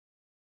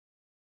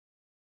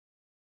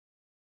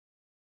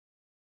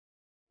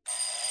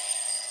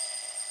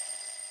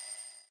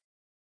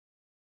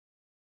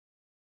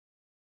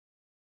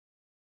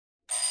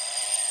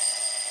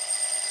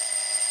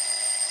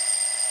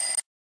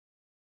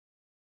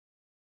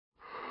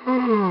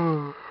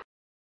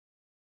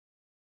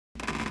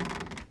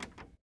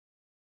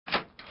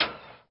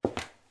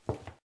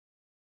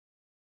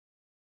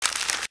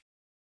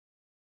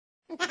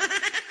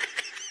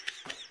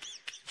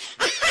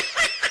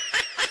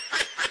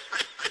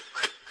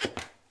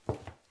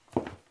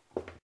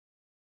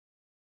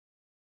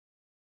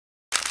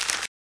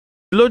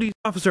Bloody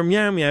officer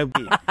meow meow.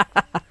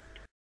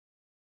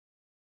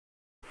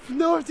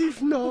 Norty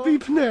Fnobby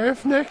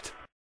Pnerfnecht.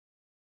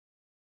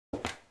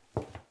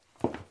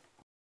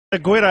 The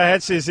Guido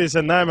Hetsis is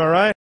a name,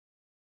 alright?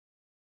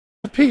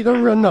 Peter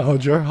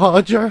Renodger,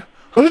 Hodger,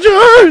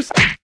 Hodgers!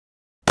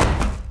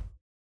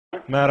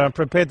 Mate, I'm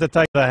prepared to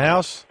take the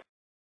house.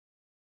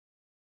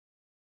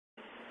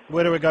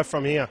 Where do we go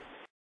from here?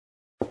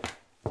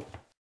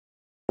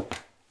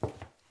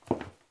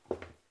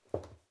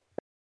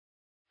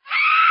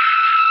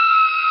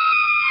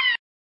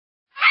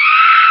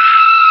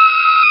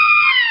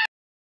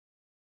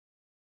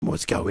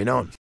 What's going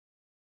on?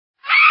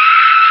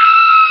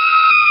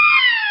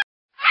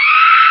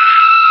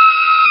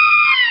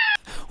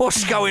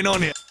 What's going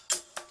on here?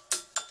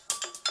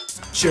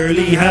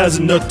 Shirley has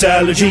a nut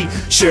allergy.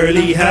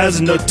 Shirley has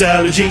a nut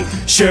allergy.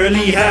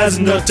 Shirley has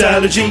a nut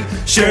allergy.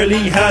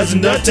 Shirley has a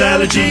nut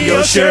allergy.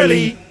 Oh,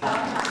 Shirley.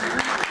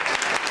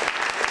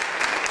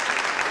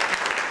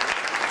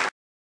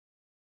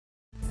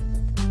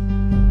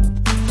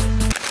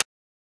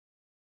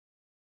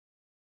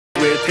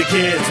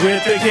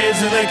 With the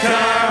kids in the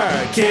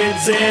car.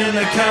 Kids in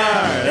the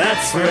car.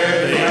 That's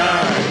where they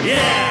are.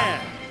 Yeah.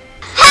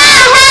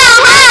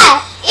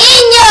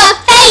 In your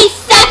face,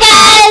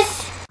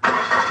 suckers!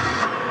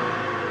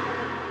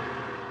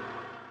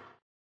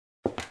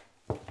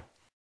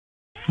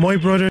 My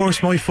brother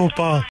forced my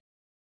football.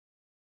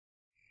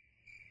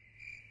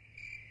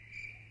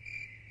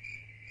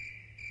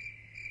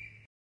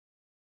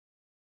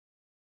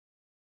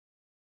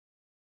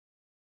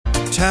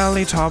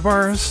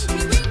 Teletubbies,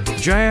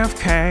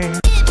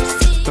 JFK,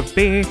 the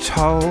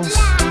Beatles.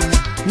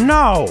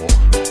 No!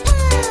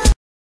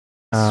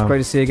 It's great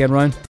to see you again,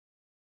 Ryan.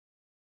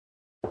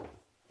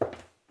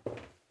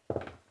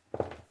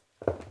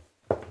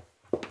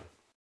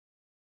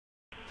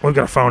 I've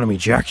got a phone on me,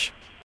 Jack.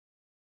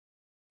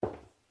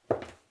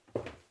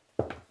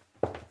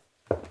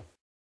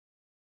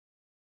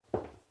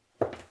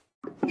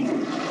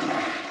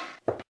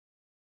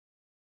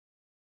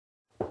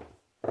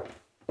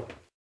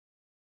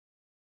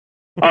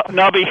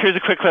 Nobby, here's a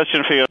quick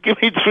question for you. Give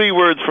me 3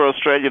 words for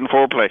Australian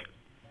foreplay.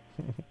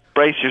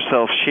 Brace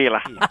yourself,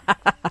 Sheila.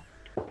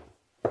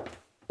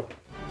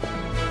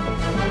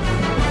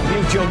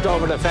 You jumped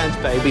over the fence,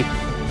 baby.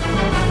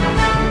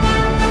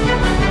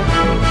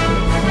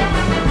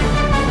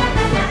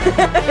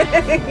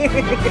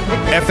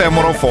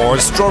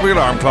 FM104's Strawberry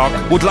Alarm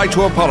Clock would like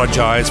to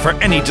apologise for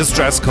any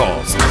distress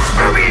caused.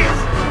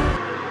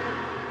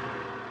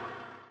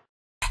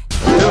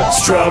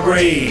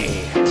 Strawberry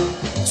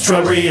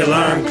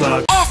Alarm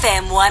Clock.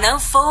 FM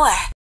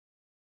 104.